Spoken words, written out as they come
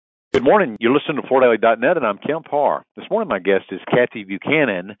Good morning. You're listening to FloorDaily.net, and I'm Kemp Harr. This morning, my guest is Kathy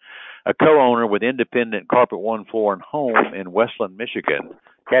Buchanan, a co-owner with Independent Carpet One Floor and Home in Westland, Michigan.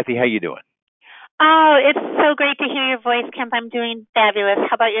 Kathy, how you doing? Oh, it's so great to hear your voice, Kemp. I'm doing fabulous.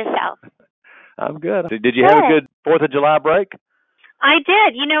 How about yourself? I'm good. Did you have a good 4th of July break? I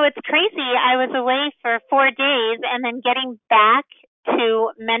did. You know, it's crazy. I was away for 4 days, and then getting back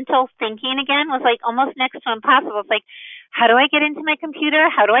to mental thinking again was like almost next to impossible. It's like, how do I get into my computer?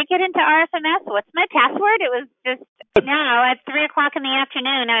 How do I get into RFMS? What's my password? It was just now at 3:00 in the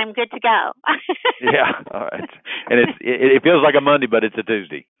afternoon, I'm good to go. Yeah, all right. And it feels like a Monday, but it's a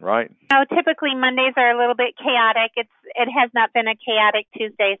Tuesday, right? No, typically Mondays are a little bit chaotic. It has not been a chaotic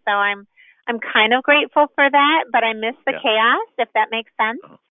Tuesday, so I'm kind of grateful for that, but I miss the chaos, if that makes sense.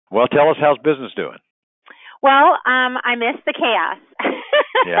 Well, tell us, how's business doing? Well, I miss the chaos.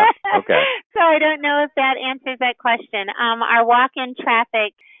 Yeah, okay. So I don't know if that answers that question. Our walk-in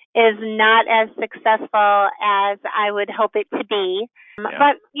traffic is not as successful as I would hope it to be. Yeah.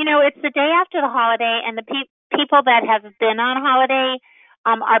 But, you know, it's the day after the holiday, and the people that have been on holiday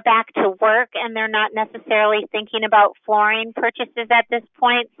are back to work, and they're not necessarily thinking about flooring purchases at this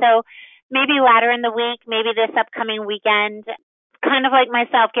point. So maybe later in the week, maybe this upcoming weekend, kind of like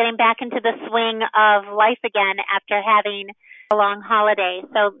myself, getting back into the swing of life again after having a long holiday.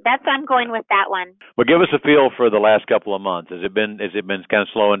 So I'm going with that one. Well, give us a feel for the last couple of months. Has it been kind of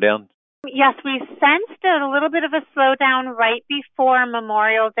slowing down? Yes, we sensed a little bit of a slowdown right before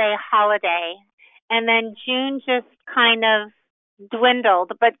Memorial Day holiday. And then June just kind of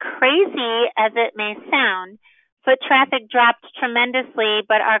dwindled. But crazy as it may sound, foot traffic dropped tremendously,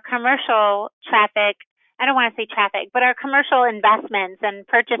 but our commercial traffic, I don't want to say traffic, but our commercial investments and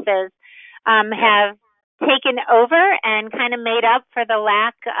purchases have taken over and kind of made up for the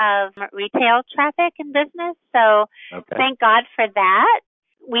lack of retail traffic and business. So Thank God for that.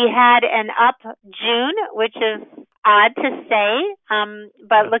 We had an up June, which is odd to say,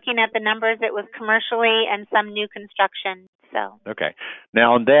 but looking at the numbers, it was commercially and some new construction. So okay.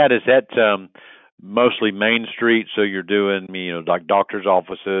 Now on that, is that mostly Main Street? So you're doing, like doctors'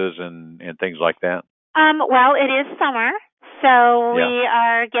 offices and things like that? Well, it is summer, so we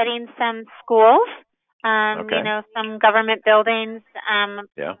are getting some schools, some government buildings.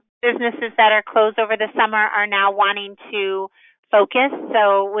 Businesses that are closed over the summer are now wanting to focus.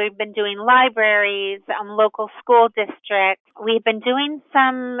 So we've been doing libraries, local school districts. We've been doing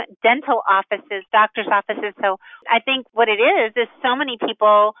some dental offices, doctor's offices. So I think what it is so many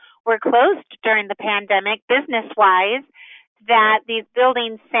people were closed during the pandemic, business-wise, that these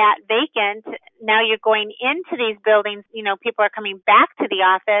buildings sat vacant. Now you're going into these buildings, people are coming back to the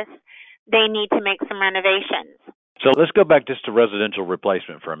office. They need to make some renovations. So let's go back just to residential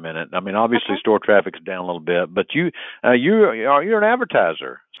replacement for a minute. I mean, obviously store traffic's down a little bit, but you're an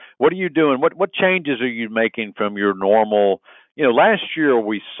advertiser. What are you doing? What changes are you making from your normal? Last year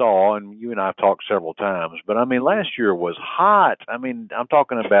we saw, and you and I talked several times, but I mean, last year was hot. I mean, I'm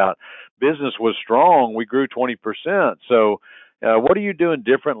talking about business was strong. We grew 20%. So what are you doing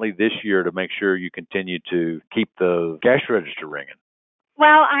differently this year to make sure you continue to keep the cash register ringing?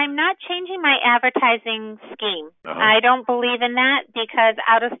 Well, I'm not changing my advertising scheme. I don't believe in that because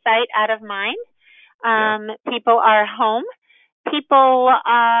out of sight, out of mind. People are home. People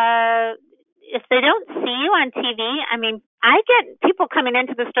if they don't see you on TV, I mean, I get people coming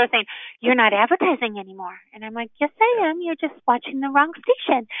into the store saying, "You're not advertising anymore." And I'm like, "Yes, I am. You're just watching the wrong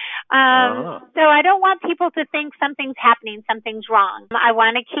station." So I don't want people to think something's happening, something's wrong. I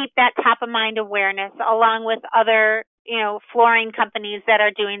want to keep that top of mind awareness along with other, flooring companies that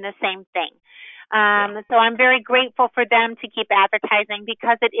are doing the same thing. So I'm very grateful for them to keep advertising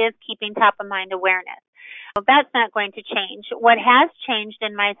because it is keeping top of mind awareness. Well, that's not going to change. What has changed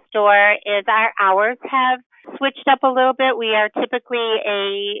in my store is our hours have switched up a little bit. We are typically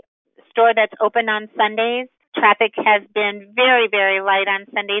a store that's open on Sundays. Traffic has been very, very light on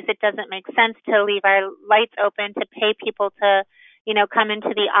Sundays. It doesn't make sense to leave our lights open to pay people to, come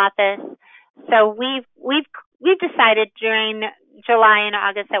into the office. So we've decided during July and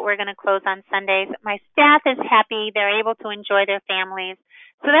August that we're going to close on Sundays. My staff is happy. They're able to enjoy their families.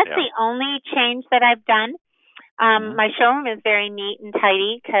 So that's the only change that I've done. My showroom is very neat and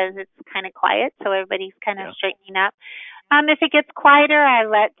tidy because it's kind of quiet, so everybody's kind of straightening up. If it gets quieter, I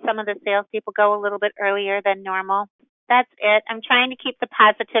let some of the salespeople go a little bit earlier than normal. That's it. I'm trying to keep the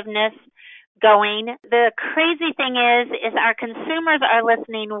positiveness going. The crazy thing is our consumers are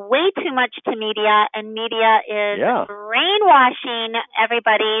listening way too much to media, and media is brainwashing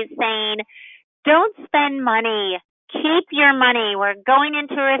everybody, saying, don't spend money. Keep your money. We're going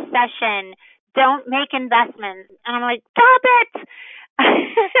into a recession. Don't make investments. And I'm like, stop it.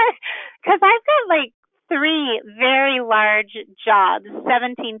 because I've got like 3 very large jobs,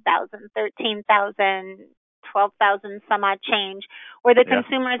 17,000, 13,000, 12,000 some odd change, where the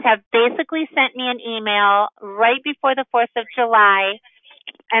consumers have basically sent me an email right before the 4th of July,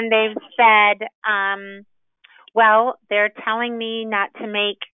 and they've said, well, they're telling me not to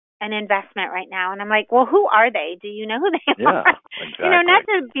make an investment right now. And I'm like, well, who are they? Do you know who they are? Exactly. Not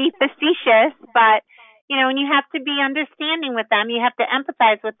to be facetious, but, and you have to be understanding with them. You have to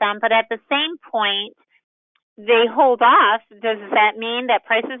empathize with them. But at the same point, they hold off. Does that mean that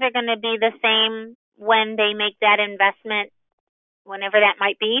prices are going to be the same when they make that investment, whenever that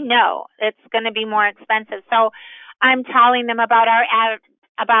might be? No, it's going to be more expensive. So I'm telling them about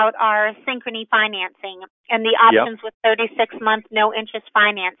our Synchrony financing and the options with 36-month no interest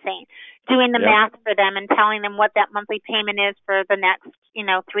financing, doing the math for them and telling them what that monthly payment is for the next,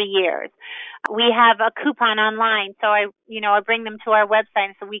 3 years. We have a coupon online, so I bring them to our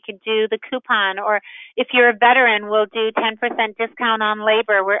website so we could do the coupon. Or if you're a veteran, we'll do 10% discount on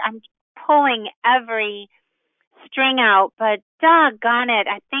labor. I'm pulling every string out, but doggone it,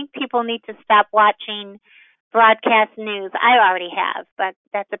 I think people need to stop watching broadcast news. I already have, but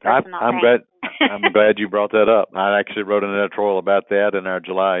that's a personal thing. I'm glad you brought that up. I actually wrote an editorial about that in our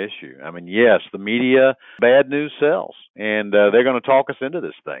July issue. I mean, yes, the media, bad news sells, and they're going to talk us into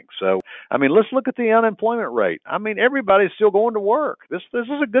this thing. So, I mean, let's look at the unemployment rate. I mean, everybody's still going to work. This is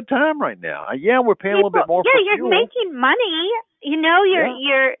a good time right now. We're paying a little bit more for fuel. Yeah, you're making money.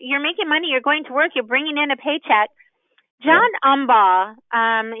 You're making money. You're going to work. You're bringing in a paycheck. John Umbaugh,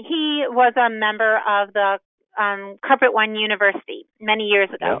 he was a member of the Carpet One University many years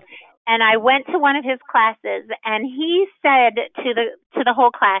ago. And I went to one of his classes, and he said to the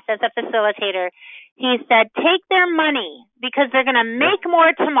whole class as a facilitator, he said, take their money because they're going to make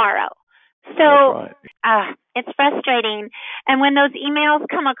more tomorrow. So it's frustrating. And when those emails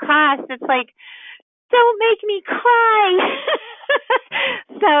come across, it's like, don't make me cry.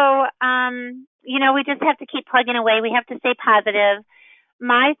 So, we just have to keep plugging away. We have to stay positive.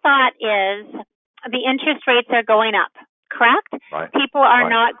 My thought is the interest rates are going up. Correct? Right. People are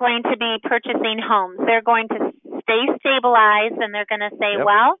not going to be purchasing homes. They're going to stay stabilized, and they're going to say,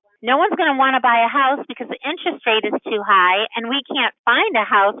 well, no one's going to want to buy a house because the interest rate is too high, and we can't find a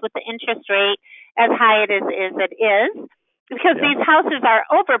house with the interest rate as high as it is because these houses are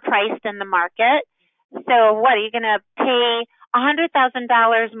overpriced in the market. So what, are you going to pay $100,000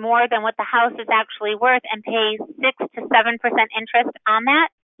 more than what the house is actually worth and pay 6 to 7% interest on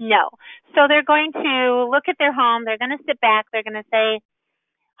that? No. So they're going to look at their home, they're going to sit back, they're going to say,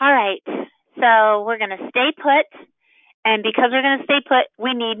 all right, so we're going to stay put, and because we're going to stay put,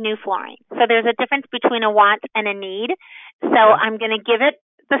 we need new flooring. So there's a difference between a want and a need. So I'm going to give it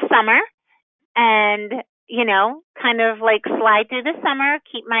the summer and, kind of like slide through the summer,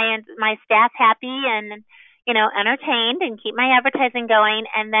 keep my staff happy and, entertained, and keep my advertising going.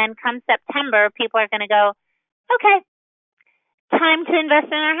 And then come September, people are going to go, okay, time to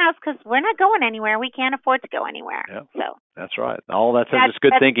invest in our house because we're not going anywhere. We can't afford to go anywhere. So that's right. All that's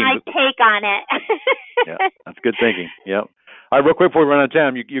good thinking. That's my take on it. That's good thinking. All right, real quick before we run out of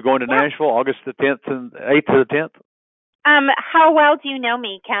time, you're going to Nashville August the 10th and 8th to the 10th? How well do you know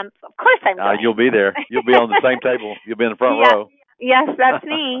me, Kemp? Of course I'm going. You'll be there. You'll be on the same table. You'll be in the front row. Yes, that's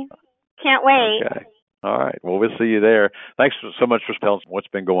me. Can't wait. Okay. All right. Well, we'll see you there. Thanks so much for telling us what's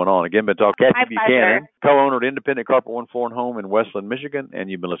been going on. Again, been talking to Kathy Buchanan, co-owner at Independent Carpet One Floor and Home in Westland, Michigan, and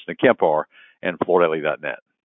you've been listening to Kemp Harr and FloorDaily.net.